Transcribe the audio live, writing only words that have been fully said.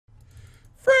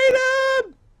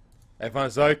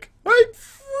Everyone's like, I'm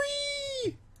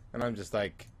free! And I'm just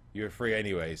like, you were free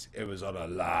anyways. It was on a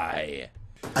lie.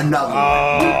 Another.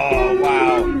 Oh,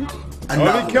 wow.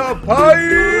 Holy cow,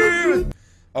 pie!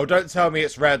 Oh, don't tell me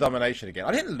it's rare domination again.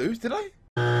 I didn't lose, did I?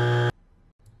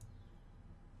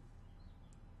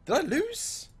 Did I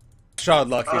lose? Shard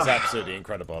luck is absolutely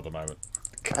incredible at the moment.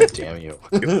 God damn you.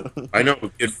 I know,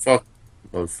 get fucked,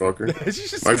 motherfucker. Did you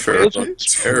just My favorite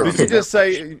is terrible. Did you just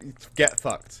say, get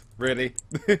fucked? Really?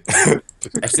 I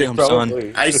said,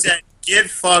 I said,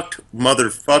 get fucked,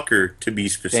 motherfucker, to be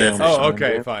specific. Damn. Oh,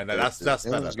 okay, fine. That's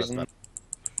better. That's better.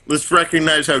 Let's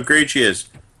recognize how great she is.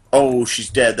 Oh,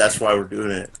 she's dead. That's why we're doing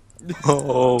it.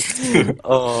 Oh.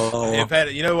 In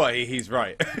fact, you know what? He's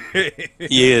right.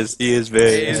 He is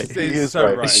very right. He's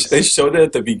so right. They showed it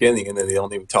at the beginning, and then they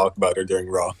don't even talk about her during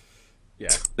Raw. Yeah.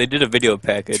 They did a video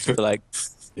package for like,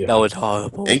 that was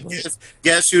horrible. And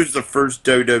guess who's the first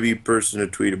WWE person to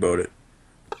tweet about it?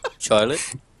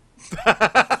 Charlotte?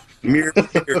 Mirror,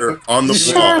 mirror on the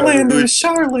Charlander.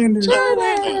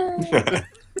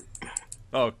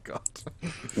 Oh, God.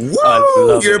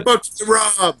 Woo! You're about to get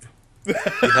robbed! You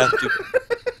have to.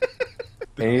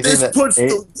 This puts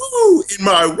the woo in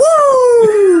my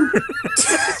woo!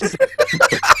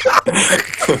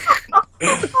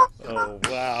 Oh,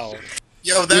 wow.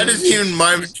 Yo, that isn't even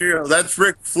my material. That's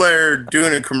Ric Flair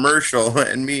doing a commercial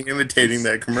and me imitating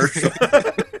that commercial.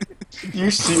 Are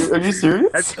you serious? Have you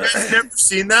guys never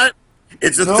seen that?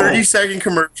 It's a 30-second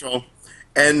commercial,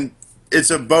 and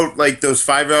it's about like those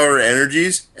 5-hour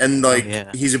energies, and like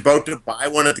he's about to buy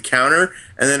one at the counter,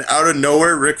 and then out of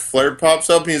nowhere, Ric Flair pops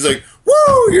up, and he's like,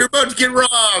 "Woo! You're about to get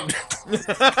robbed!"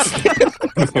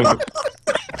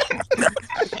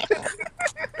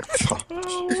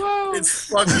 Oh, wow. It's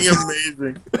fucking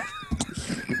amazing.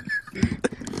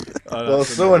 Well,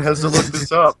 someone has to look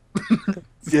this up.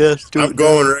 Yes, I'm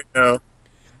going right now.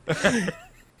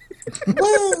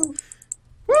 Woo!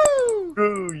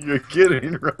 Woo! You're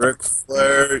getting right. Ric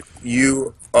Flair,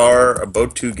 you are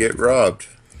about to get robbed.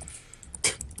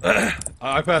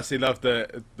 I personally love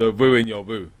the woo in your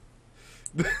woo.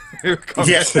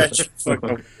 Yes, that's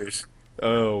fucking hilarious.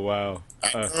 Oh, wow.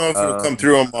 I don't know if it'll come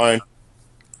through on mine.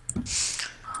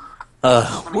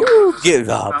 Woo! Get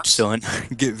robbed, son.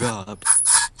 Get robbed.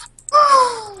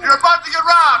 You're about to get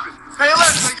robbed! Hey,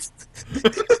 listen!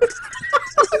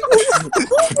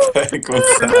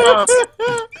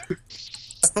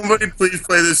 Somebody please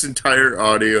play this entire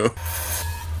audio.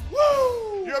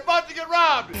 Woo! You're about to get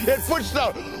robbed! It puts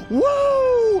the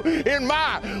woo in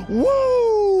my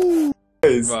woo!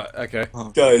 Guys, Right, okay.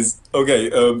 guys,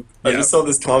 okay, I just saw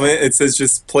this comment. It says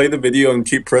just play the video and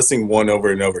keep pressing 1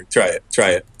 over and over. Try it.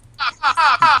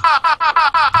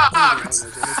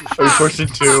 Are you pushing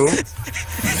 2?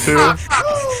 2? You're about to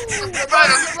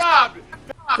get robbed!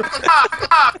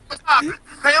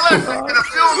 Hey, listen, you're gonna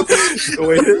feel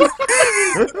Wait.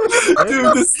 Dude,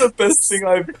 this is the best thing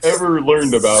I've ever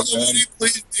learned about, man. Somebody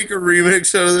please make a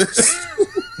remix out of this.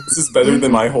 This is better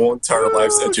than my whole entire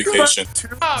life's education.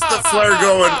 The Flair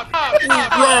going,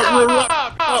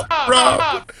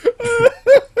 rob.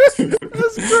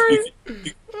 That's great.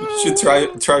 You should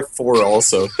try 4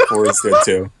 also. 4 is good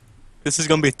too. This is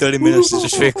gonna be 30 minutes of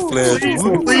just Ric Flair.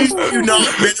 Please do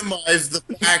not minimize the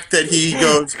fact that he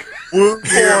goes, woo,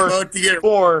 you're about to get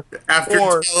 4. after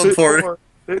 4. teleport.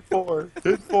 Hit 4.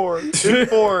 Hit 4. Hit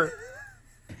 4.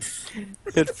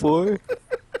 Hit 4?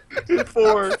 Hit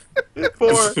 4. Hit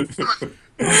 4.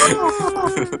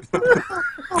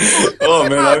 Oh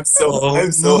man, I'm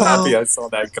so happy I saw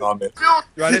that comment.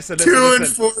 Right, listen, 2 and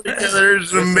 4 together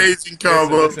is an amazing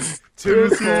combo. Listen. 2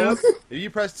 and 4. If you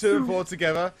press 2 and 4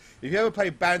 together, if you ever play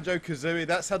Banjo Kazooie,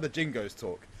 that's how the Jingos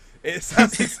talk. It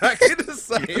sounds exactly the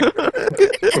same.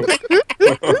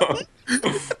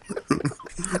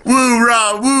 Woo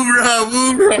rah, woo rah,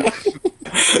 woo rah.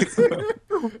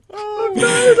 Oh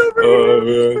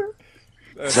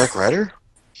man. Zack Ryder?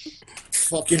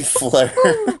 Fucking Flair.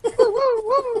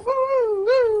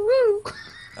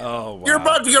 Oh, wow. You're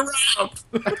about to get robbed.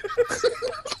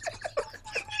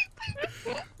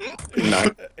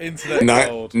 Internet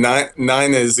gold.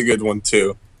 9 is a good one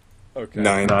too. Okay.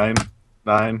 9.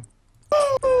 9.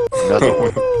 Another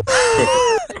one.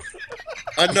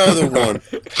 Another one.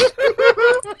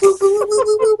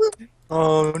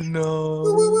 Oh no.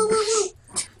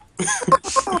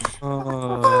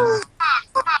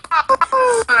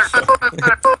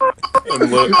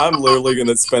 I'm literally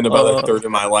gonna spend about a third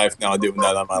of my life now doing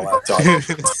that on my laptop.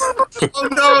 Oh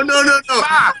no.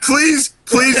 Please,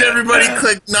 everybody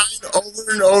click 9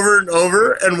 over and over and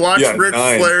over and watch Ric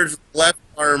 9. Flair's left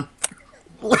arm.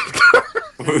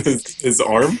 His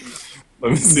arm?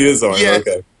 Let me see his arm. Yeah.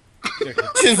 Okay.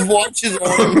 Just watch his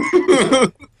arm.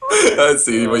 I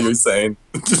see what you're saying.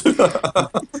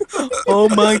 Oh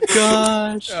my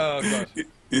gosh. Oh gosh.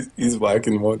 He's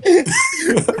whacking one. Ric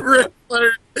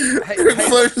Flair. Ric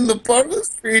Flair's in the part of the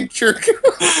screen jerking.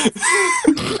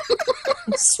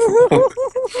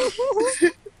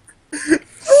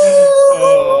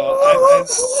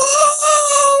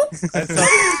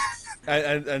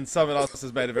 And someone else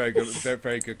has made a very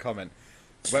good comment.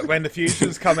 When the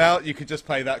fusions come out, you could just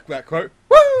play that quote.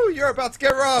 Woo! You're about to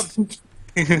get robbed.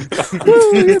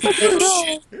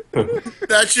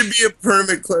 That should be a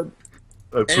permanent clip.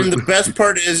 And the best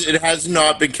part is, it has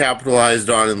not been capitalized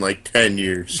on in like 10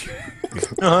 years.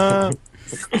 Oh,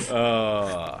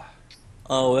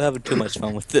 we're having too much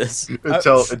fun with this.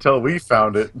 Until we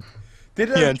found it.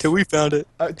 Until we found it.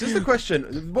 Just a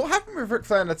question: what happened with Ric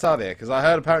Flair and Natalia? Because I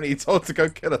heard apparently he told to go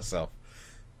kill herself.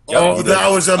 Oh, that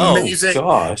was amazing! Oh,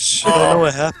 gosh, I don't know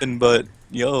what happened, but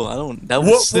yo, that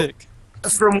was sick.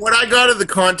 From what I got of the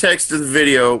context of the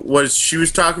video was she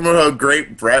was talking about how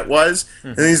great Brett was,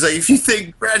 and he's like, if you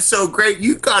think Brett's so great,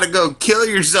 you gotta go kill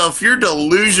yourself. You're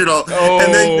delusional.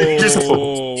 And then just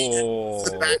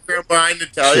the background behind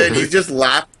Natalia, and he just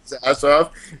laughed his ass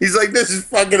off. He's like, this is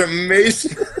fucking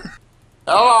amazing.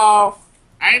 Hello,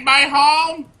 anybody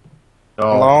home?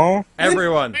 Hello?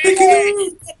 Everyone. Is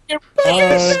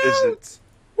it?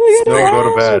 No, go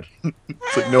to bed.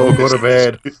 It's like, no, go to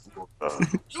bed. You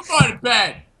go to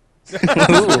bed.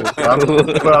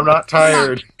 But I'm not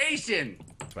tired.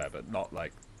 Swear, but not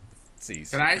like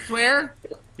C's. Can I swear?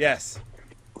 Yes.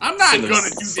 I'm not gonna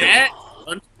do that.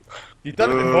 You've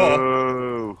done it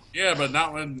before. Yeah, but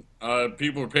not when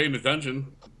people are paying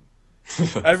attention.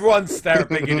 Everyone's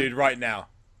staring at you, dude, right now.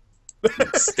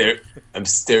 I'm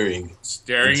staring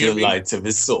into at the lights of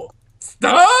his soul.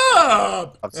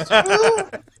 Stop!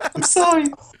 I'm sorry.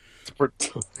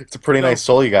 It's a pretty nice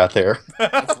soul you got there.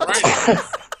 That's right.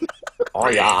 Oh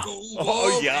yeah.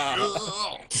 Oh yeah.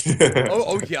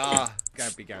 Oh yeah.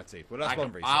 Can't be guaranteed. Well, that's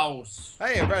one reason.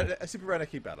 Hey, a super rare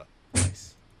key battle.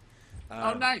 Nice.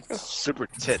 Oh, nice. Super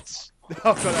tits.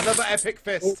 Oh god, another epic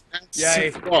fist.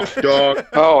 Yay. Dog.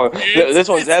 Oh, this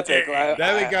one's epic. Right?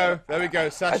 There we go. There we go.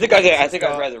 Sasha I think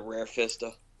I'd rather rare fist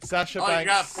though. Sasha Oh, you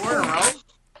got Banks. 4 in a row?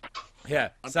 Yeah,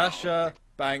 Sasha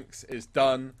Banks is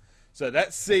done. So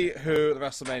let's see who the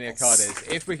WrestleMania card is.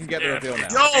 If we can get the reveal now.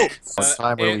 Yo! One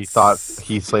time where we thought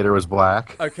Heath Slater was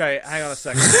black. Okay, hang on a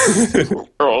second.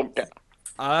 Okay.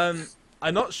 I'm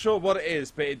not sure what it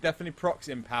is, but it definitely procs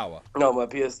in power. No, my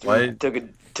PS3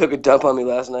 took a dump on me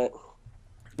last night.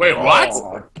 Wait, what?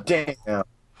 Oh, damn.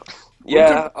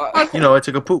 Yeah. You know, I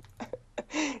took a poop.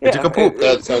 It took a poop.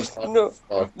 That sounds fun. No.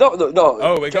 Oh,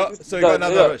 we got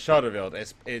another shard revealed.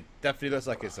 It definitely looks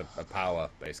like it's a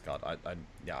power-based card. I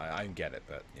get it,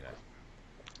 but you know.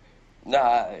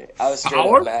 Nah, I was straight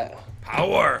up mad.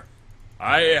 Power.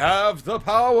 I have the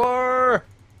power.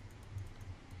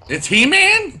 It's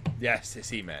He-Man? Yes, it's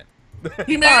He-Man.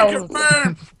 He-Man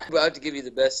confirmed! I'm about to give you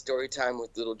the best story time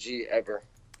with Little G ever.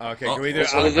 Okay, can we do it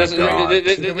Can we do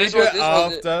it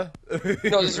after?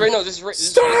 No, this is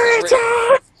story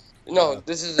time! No,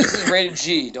 this is rated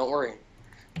G. Don't worry.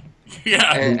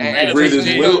 Yeah. And rated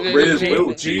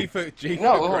Little G for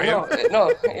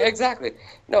No, exactly.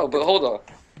 No, but hold on.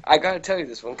 I gotta tell you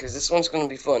this one because this one's gonna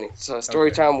be funny. So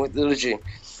story time with Little G.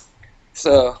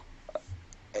 So,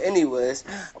 anyways,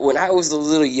 when I was a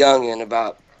little youngin',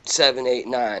 about 7, 8,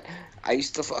 9. I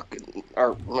used to fucking,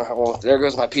 well, there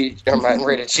goes my my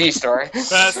rated G story.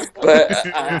 But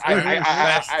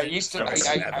I used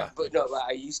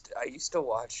to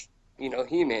watch, you know,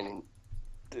 He-Man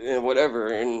and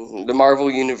whatever, and the Marvel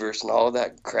Universe and all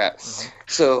that crap.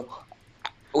 So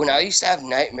when I used to have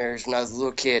nightmares when I was a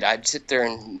little kid, I'd sit there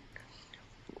and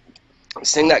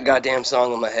sing that goddamn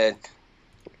song in my head.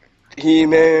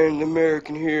 He-Man, the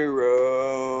American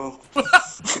hero.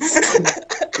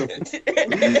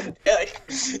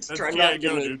 Try not to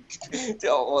get me.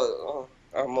 Well,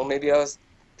 maybe I was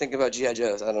thinking about G.I.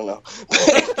 Joes. I don't know,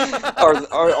 or the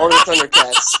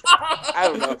Thundercats. I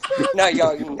don't know. Not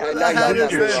young.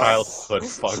 Your childhood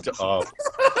fucked up.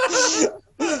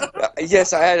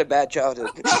 Yes, I had a bad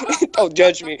childhood. Don't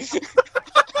judge me.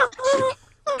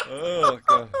 Oh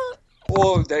god.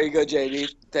 Oh, there you go, JD.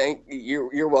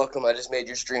 You're welcome. I just made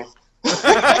your stream.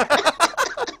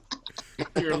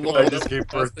 I just gave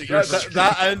birth to your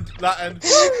that end.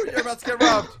 You're about to get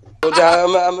robbed.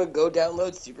 I'm gonna go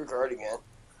download SuperCard again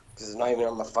because it's not even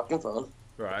on my fucking phone.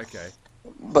 Right. Okay.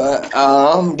 But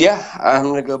yeah, I'm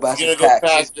gonna go buy some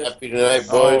packs. Tonight,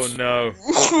 boys. Oh no.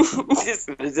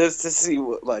 just to see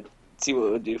what it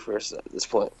would do for us at this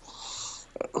point.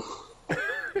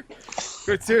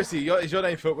 But seriously, is your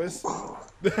name Footwiz?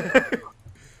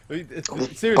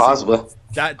 Seriously, Possibly.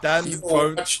 Dan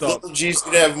won't stop. G's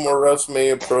could have more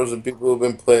WrestleMania pros than people who've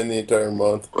been playing the entire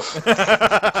month.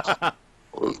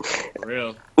 For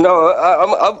real. No,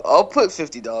 I'll put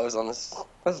 $50 on this.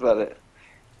 That's about it.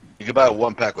 You can buy a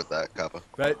 1-pack with that, Kappa.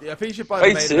 But I think you should buy Are the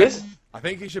you main serious? event. I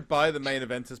think you should buy the main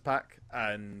eventers pack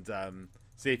and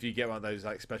see if you get one of those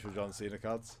like special John Cena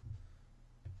cards.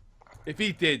 If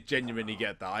he did genuinely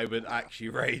get that, I would actually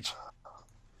rage.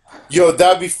 Yo,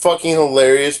 that'd be fucking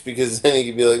hilarious because then he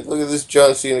could be like, look at this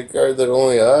John Cena card that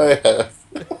only I have.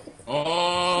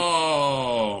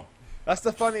 Oh. That's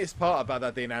the funniest part about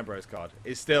that Dean Ambrose card,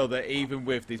 is still that even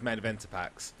with these main eventer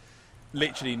packs,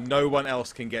 literally no one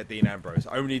else can get Dean Ambrose.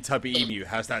 Only Tubby Emu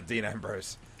has that Dean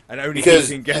Ambrose. And only he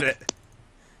can get it.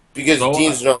 Because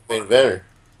Dean's not main eventer.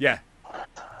 Yeah.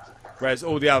 Whereas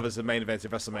all the others are main events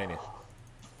at WrestleMania.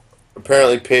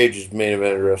 Apparently Paige is main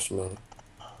event at WrestleMania.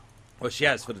 Well, she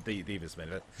has for the Divas main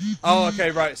event. Oh,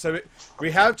 okay, right. So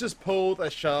we have just pulled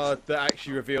a shard that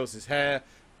actually reveals his hair.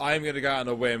 I'm going to go out on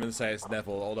a whim and say it's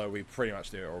Neville, although we pretty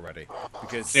much knew it already.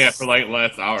 Because Yeah, for like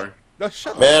last hour. No,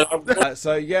 shut Man, up.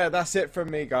 So yeah, that's it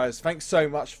from me, guys. Thanks so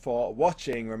much for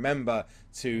watching. Remember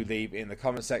to leave in the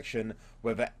comment section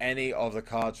whether any of the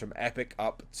cards from Epic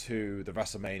up to the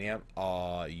WrestleMania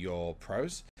are your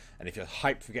pros. And if you're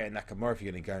hyped for getting Nakamura, if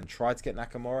you're going to go and try to get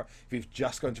Nakamura, if you've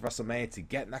just gone to WrestleMania to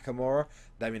get Nakamura,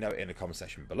 let me know in the comment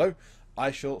section below.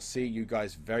 I shall see you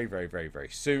guys very, very, very, very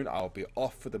soon. I'll be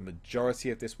off for the majority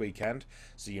of this weekend,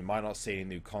 so you might not see any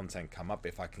new content come up.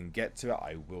 If I can get to it,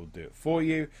 I will do it for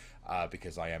you,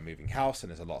 because I am moving house and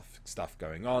there's a lot of stuff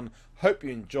going on. Hope you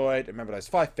enjoyed. Remember those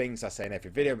 5 things I say in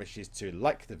every video, which is to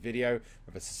like the video,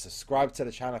 remember to subscribe to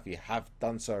the channel if you have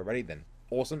done so already, then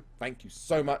awesome. Thank you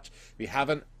so much. If you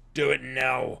haven't, do it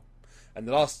now. And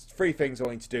the last 3 things I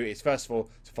want you to do is, first of all,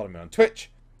 to follow me on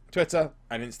Twitch, Twitter,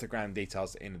 and Instagram.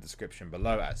 Details in the description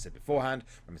below. As I said beforehand,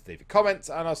 remember to leave a comment,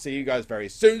 and I'll see you guys very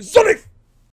soon. Sonic!